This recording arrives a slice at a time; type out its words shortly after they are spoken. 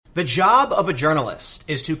The job of a journalist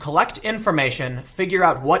is to collect information, figure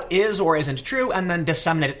out what is or isn't true, and then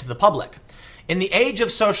disseminate it to the public. In the age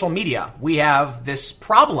of social media, we have this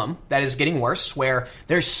problem that is getting worse where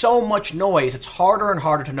there's so much noise, it's harder and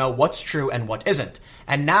harder to know what's true and what isn't.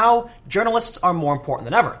 And now, journalists are more important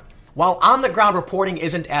than ever. While on-the-ground reporting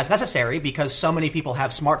isn't as necessary because so many people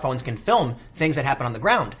have smartphones can film things that happen on the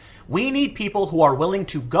ground, we need people who are willing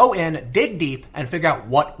to go in, dig deep, and figure out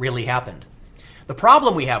what really happened. The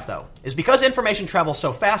problem we have, though, is because information travels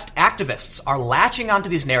so fast, activists are latching onto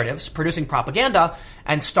these narratives, producing propaganda,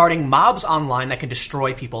 and starting mobs online that can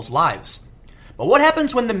destroy people's lives. But what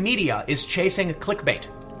happens when the media is chasing clickbait?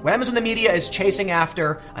 What happens when the media is chasing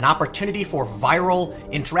after an opportunity for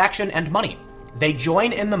viral interaction and money? They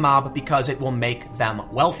join in the mob because it will make them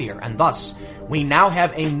wealthier, and thus, we now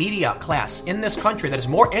have a media class in this country that is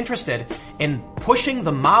more interested in pushing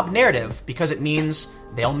the mob narrative because it means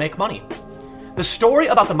they'll make money. The story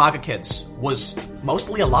about the MAGA kids was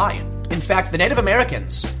mostly a lie. In fact, the Native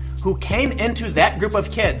Americans who came into that group of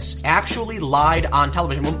kids actually lied on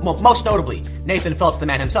television. Well, most notably, Nathan Phillips, the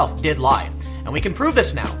man himself, did lie. And we can prove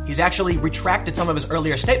this now. He's actually retracted some of his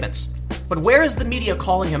earlier statements. But where is the media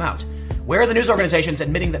calling him out? Where are the news organizations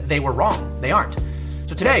admitting that they were wrong? They aren't.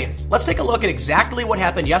 So today, let's take a look at exactly what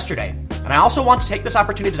happened yesterday. And I also want to take this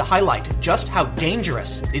opportunity to highlight just how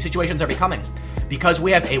dangerous these situations are becoming. Because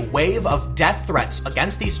we have a wave of death threats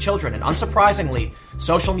against these children, and unsurprisingly,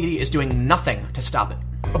 social media is doing nothing to stop it.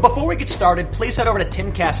 But before we get started, please head over to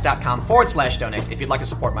timcast.com/donate if you'd like to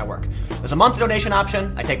support my work. There's a monthly donation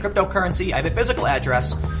option, I take cryptocurrency, I have a physical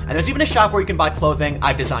address, and there's even a shop where you can buy clothing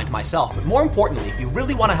I've designed myself. But more importantly, if you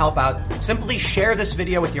really want to help out, simply share this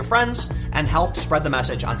video with your friends and help spread the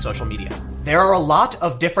message on social media. There are a lot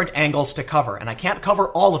of different angles to cover, and I can't cover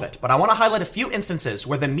all of it, but I want to highlight a few instances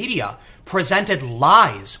where the media presented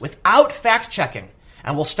lies without fact-checking.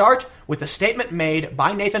 And we'll start with the statement made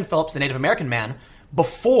by Nathan Phillips, the Native American man,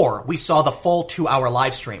 before we saw the full 2-hour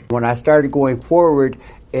live stream. When I started going forward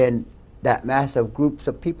and that massive groups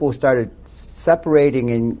of people started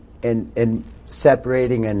separating and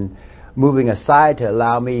separating and moving aside to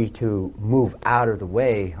allow me to move out of the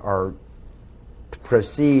way or to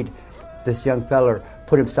proceed, this young fella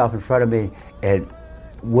put himself in front of me and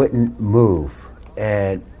wouldn't move.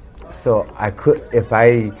 And so I could, if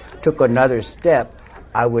I took another step,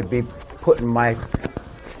 I would be putting my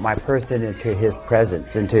person into his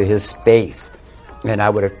presence, into his space, and I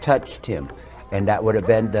would have touched him, and that would have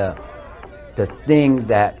been the thing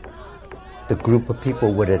that the group of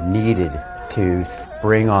people would have needed to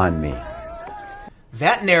spring on me.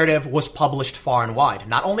 That narrative was published far and wide.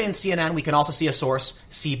 Not only in CNN, we can also see a source,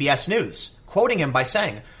 CBS News, quoting him by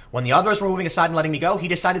saying, "When the others were moving aside and letting me go, he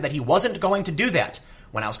decided that he wasn't going to do that.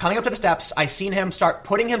 When I was coming up to the steps, I seen him start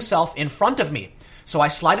putting himself in front of me. So I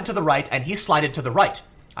slided to the right, and he slided to the right.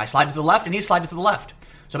 I slided to the left, and he slided to the left.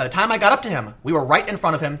 So by the time I got up to him, we were right in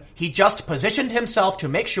front of him. He just positioned himself to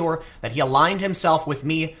make sure that he aligned himself with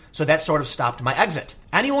me, so that sort of stopped my exit."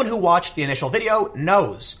 Anyone who watched the initial video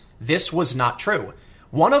knows this was not true.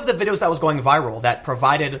 One of the videos that was going viral that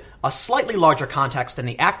provided a slightly larger context than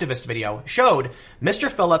the activist video showed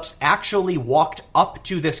Mr. Phillips actually walked up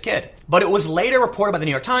to this kid. But it was later reported by the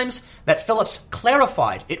New York Times that Phillips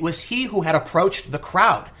clarified it was he who had approached the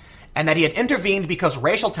crowd, and that he had intervened because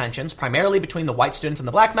racial tensions, primarily between the white students and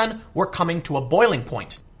the black men, were coming to a boiling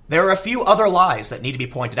point. There are a few other lies that need to be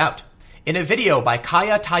pointed out. In a video by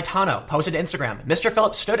Kaya Taitano posted to Instagram, Mr.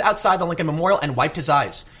 Phillips stood outside the Lincoln Memorial and wiped his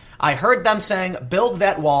eyes. "I heard them saying, 'Build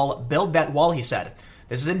that wall, he said.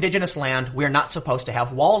 This is indigenous land. We're not supposed to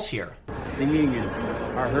have walls here.'" Singing, and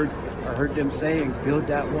I heard them saying, build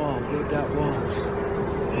that wall, you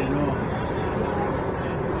know.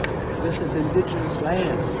 This is indigenous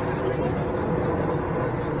lands. You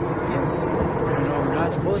know, we're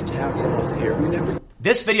not supposed to have walls here. We never.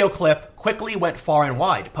 This video clip quickly went far and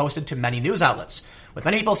wide, posted to many news outlets, with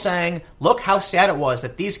many people saying, "Look how sad it was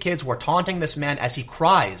that these kids were taunting this man as he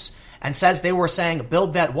cries," and says they were saying,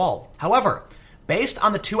 "Build that wall." However, based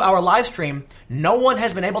on the 2-hour live stream, no one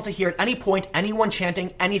has been able to hear at any point anyone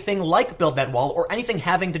chanting anything like "Build that wall" or anything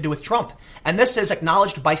having to do with Trump. And this is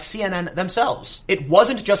acknowledged by CNN themselves. It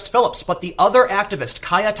wasn't just Phillips, but the other activist,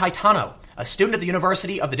 Kaya Taitano, a student at the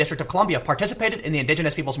University of the District of Columbia, participated in the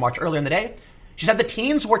Indigenous Peoples March earlier in the day. She said the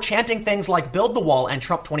teens were chanting things like "Build the wall" and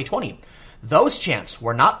Trump 2020. Those chants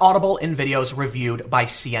were not audible in videos reviewed by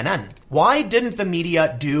CNN. Why didn't the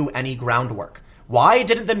media do any groundwork? Why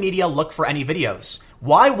didn't the media look for any videos?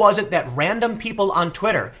 Why was it that random people on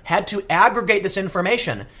Twitter had to aggregate this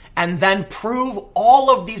information and then prove all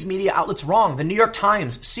of these media outlets wrong? The New York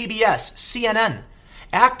Times, CBS, CNN.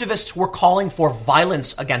 activists were calling for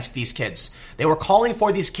violence against these kids. They were calling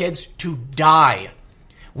for these kids to die.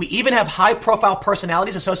 We even have high-profile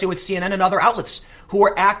personalities associated with CNN and other outlets who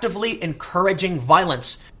were actively encouraging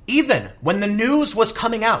violence, even when the news was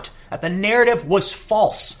coming out that the narrative was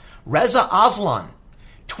false. Reza Aslan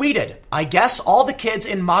tweeted, "I guess all the kids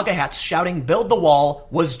in MAGA hats shouting 'Build the Wall'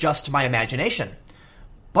 was just my imagination."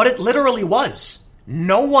 But it literally was.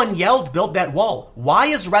 No one yelled 'Build that wall.' Why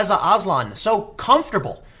is Reza Aslan so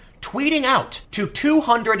comfortable tweeting out to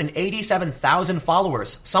 287,000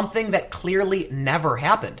 followers something that clearly never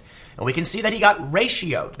happened? And we can see that he got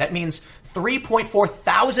ratioed. That means 3.4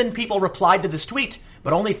 thousand people replied to this tweet,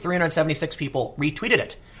 but only 376 people retweeted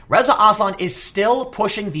it. Reza Aslan is still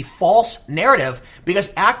pushing the false narrative because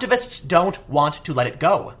activists don't want to let it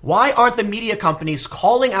go. Why aren't the media companies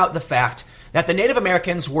calling out the fact that the Native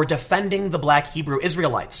Americans were defending the Black Hebrew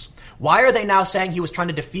Israelites? Why are they now saying he was trying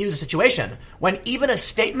to defuse the situation when even a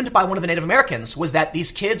statement by one of the Native Americans was that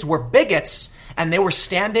these kids were bigots and they were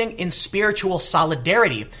standing in spiritual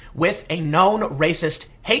solidarity with a known racist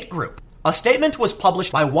hate group? A statement was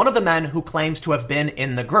published by one of the men who claims to have been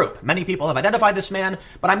in the group. Many people have identified this man,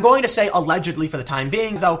 but I'm going to say allegedly for the time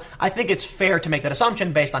being, though I think it's fair to make that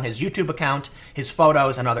assumption based on his YouTube account, his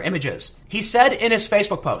photos, and other images. He said in his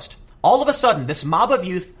Facebook post, "All of a sudden, this mob of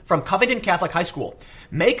youth from Covington Catholic High School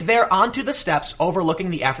make their onto the steps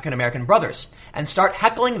overlooking the African American brothers and start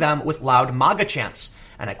heckling them with loud MAGA chants.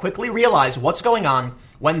 And I quickly realize what's going on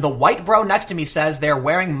when the white bro next to me says they're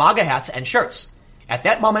wearing MAGA hats and shirts. At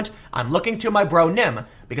that moment, I'm looking to my bro Nim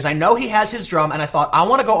because I know he has his drum and I thought I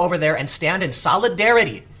want to go over there and stand in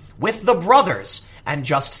solidarity with the brothers and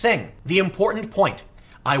just sing." The important point,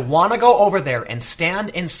 I want to go over there and stand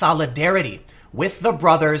in solidarity with the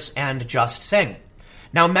brothers and just sing.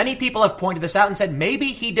 Now, many people have pointed this out and said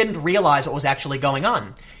maybe he didn't realize what was actually going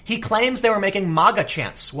on. He claims they were making MAGA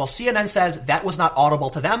chants, while CNN says that was not audible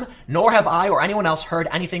to them, nor have I or anyone else heard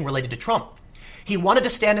anything related to Trump. He wanted to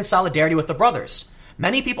stand in solidarity with the brothers.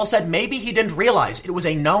 Many people said maybe he didn't realize it was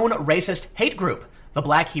a known racist hate group, the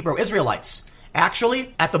Black Hebrew Israelites.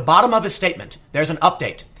 Actually, at the bottom of his statement, there's an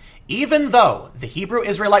update. Even though the Hebrew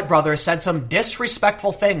Israelite brothers said some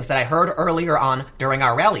disrespectful things that I heard earlier on during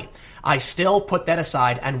our rally, I still put that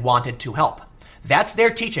aside and wanted to help. That's their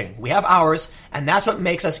teaching. We have ours, and that's what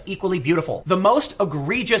makes us equally beautiful. The most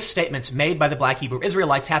egregious statements made by the Black Hebrew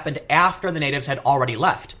Israelites happened after the natives had already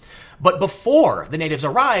left. But before the natives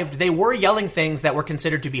arrived, they were yelling things that were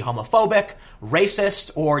considered to be homophobic, racist,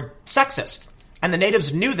 or sexist. And the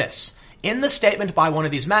natives knew this. In the statement by one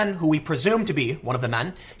of these men, who we presume to be one of the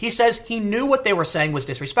men, he says he knew what they were saying was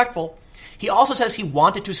disrespectful. He also says he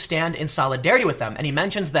wanted to stand in solidarity with them, and he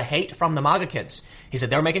mentions the hate from the MAGA kids. He said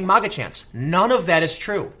they were making MAGA chants. None of that is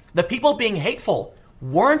true. The people being hateful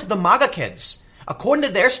weren't the MAGA kids. According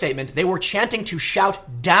to their statement, they were chanting to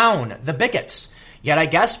shout down the bigots. Yet I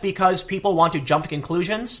guess because people want to jump to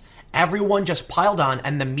conclusions, everyone just piled on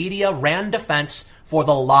and the media ran defense for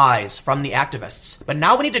the lies from the activists. But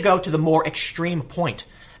now we need to go to the more extreme point.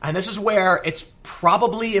 And this is where it's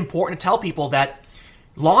probably important to tell people that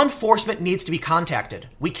law enforcement needs to be contacted.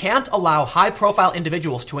 We can't allow high-profile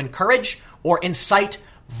individuals to encourage or incite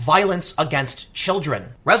violence against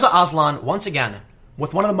children. Reza Aslan, once again,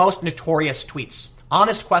 with one of the most notorious tweets.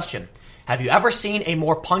 Honest question. Have you ever seen a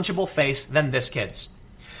more punchable face than this kid's?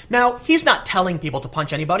 Now, he's not telling people to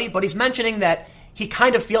punch anybody, but he's mentioning that he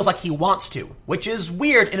kind of feels like he wants to, which is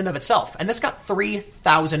weird in and of itself. And this got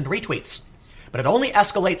 3,000 retweets. But it only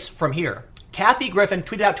escalates from here. Kathy Griffin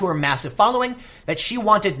tweeted out to her massive following that she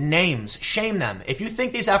wanted names, shame them. If you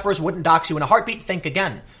think these effers wouldn't dox you in a heartbeat, think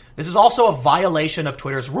again. This is also a violation of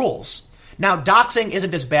Twitter's rules. Now, doxing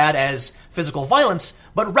isn't as bad as physical violence,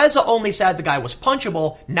 but Reza only said the guy was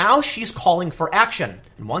punchable. Now she's calling for action.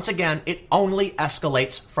 And once again, it only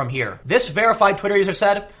escalates from here. This verified Twitter user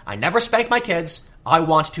said, "I never spank my kids. I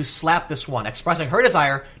want to slap this one," expressing her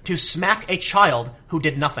desire to smack a child who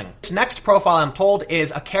did nothing. This next profile, I'm told,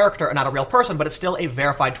 is a character and not a real person, but it's still a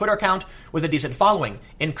verified Twitter account with a decent following,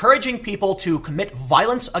 encouraging people to commit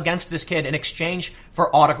violence against this kid in exchange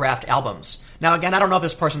for autographed albums. Now, again, I don't know if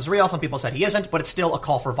this person's real. Some people said he isn't, but it's still a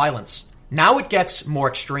call for violence. Now it gets more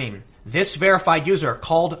extreme. This verified user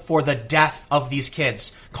called for the death of these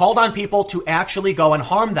kids, called on people to actually go and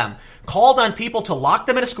harm them, called on people to lock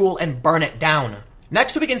them in a school and burn it down.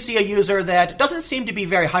 Next, we can see a user that doesn't seem to be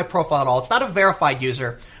very high profile at all. It's not a verified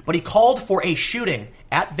user, but he called for a shooting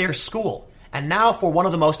at their school. And now for one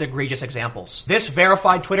of the most egregious examples. This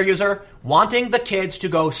verified Twitter user wanting the kids to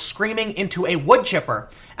go screaming into a wood chipper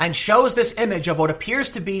and shows this image of what appears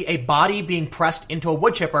to be a body being pressed into a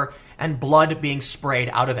wood chipper and blood being sprayed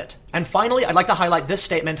out of it. And finally, I'd like to highlight this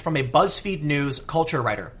statement from a BuzzFeed News culture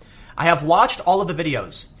writer. I have watched all of the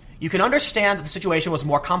videos. You can understand that the situation was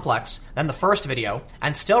more complex than the first video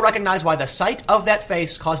and still recognize why the sight of that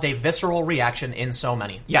face caused a visceral reaction in so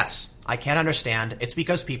many. Yes, I can understand. It's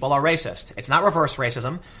because people are racist. It's not reverse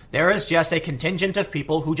racism. There is just a contingent of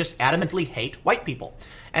people who just adamantly hate white people.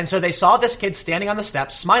 And so they saw this kid standing on the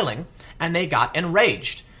steps smiling, and they got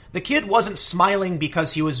enraged. The kid wasn't smiling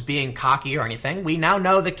because he was being cocky or anything. We now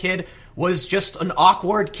know the kid was just an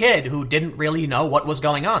awkward kid who didn't really know what was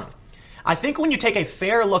going on. I think when you take a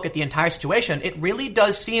fair look at the entire situation, it really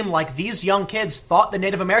does seem like these young kids thought the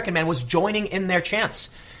Native American man was joining in their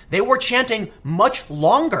chants. They were chanting much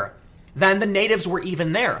longer than the natives were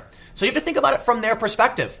even there. So you have to think about it from their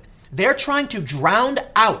perspective. They're trying to drown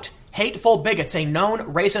out hateful bigots, a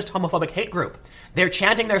known racist, homophobic hate group. They're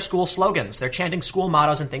chanting their school slogans. They're chanting school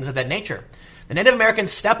mottos and things of that nature. The Native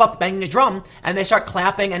Americans step up banging a drum, and they start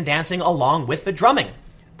clapping and dancing along with the drumming,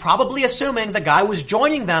 probably assuming the guy was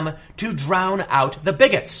joining them to drown out the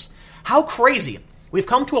bigots. How crazy. We've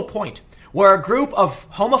come to a point where a group of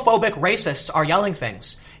homophobic racists are yelling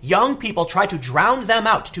things. Young people try to drown them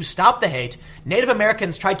out to stop the hate. Native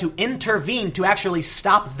Americans try to intervene to actually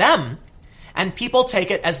stop them. And people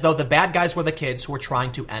take it as though the bad guys were the kids who were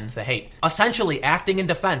trying to end the hate, essentially acting in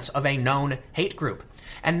defense of a known hate group.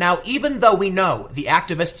 And now, even though we know the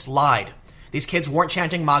activists lied, these kids weren't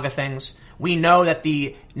chanting MAGA things, we know that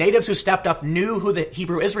the natives who stepped up knew who the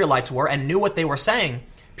Hebrew Israelites were and knew what they were saying,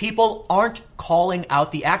 people aren't calling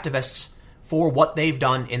out the activists for what they've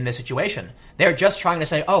done in this situation. They're just trying to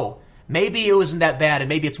say, oh, maybe it wasn't that bad and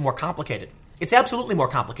maybe it's more complicated. It's absolutely more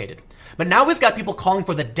complicated. But now we've got people calling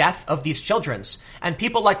for the death of these children, and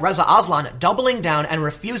people like Reza Aslan doubling down and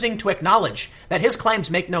refusing to acknowledge that his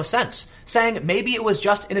claims make no sense, saying maybe it was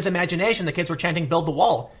just in his imagination the kids were chanting "Build the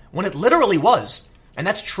Wall," when it literally was. And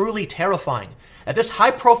that's truly terrifying. That this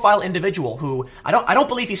high-profile individual who, I don't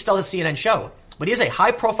believe he still has a CNN show, but he is a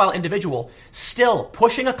high-profile individual still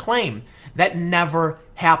pushing a claim that never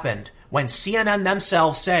happened when CNN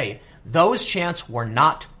themselves say those chants were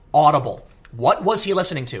not audible. What was he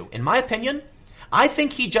listening to? In my opinion, I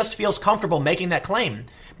think he just feels comfortable making that claim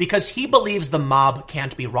because he believes the mob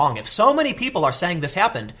can't be wrong. If so many people are saying this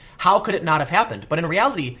happened, how could it not have happened? But in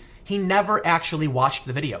reality, he never actually watched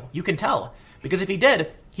the video. You can tell. Because if he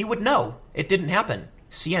did, he would know it didn't happen.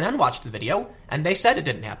 CNN watched the video, and they said it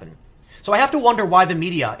didn't happen. So I have to wonder why the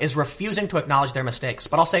media is refusing to acknowledge their mistakes.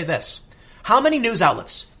 But I'll say this. How many news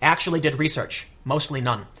outlets actually did research? Mostly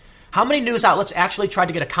none. How many news outlets actually tried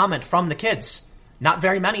to get a comment from the kids? Not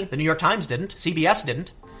very many. The New York Times didn't. CBS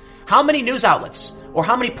didn't. How many news outlets or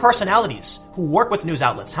how many personalities who work with news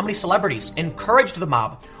outlets, how many celebrities encouraged the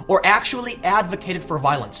mob or actually advocated for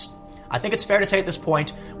violence? I think it's fair to say at this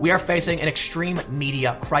point, we are facing an extreme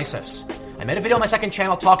media crisis. I made a video on my second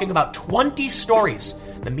channel talking about 20 stories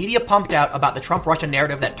the media pumped out about the Trump-Russia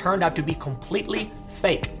narrative that turned out to be completely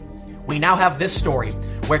fake. We now have this story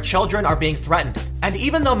where children are being threatened. And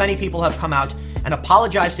even though many people have come out and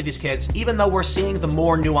apologized to these kids, even though we're seeing the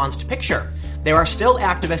more nuanced picture, there are still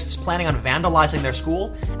activists planning on vandalizing their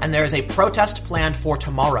school, and there is a protest planned for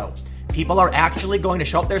tomorrow. People are actually going to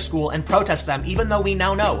show up their school and protest them, even though we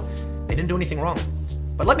now know they didn't do anything wrong.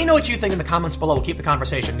 But let me know what you think in the comments below. We'll keep the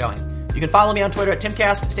conversation going. You can follow me on Twitter at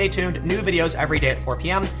Timcast. Stay tuned. New videos every day at 4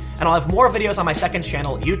 p.m. And I'll have more videos on my second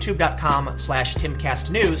channel,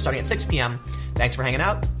 youtube.com/TimcastNews, starting at 6 p.m. Thanks for hanging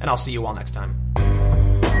out, and I'll see you all next time.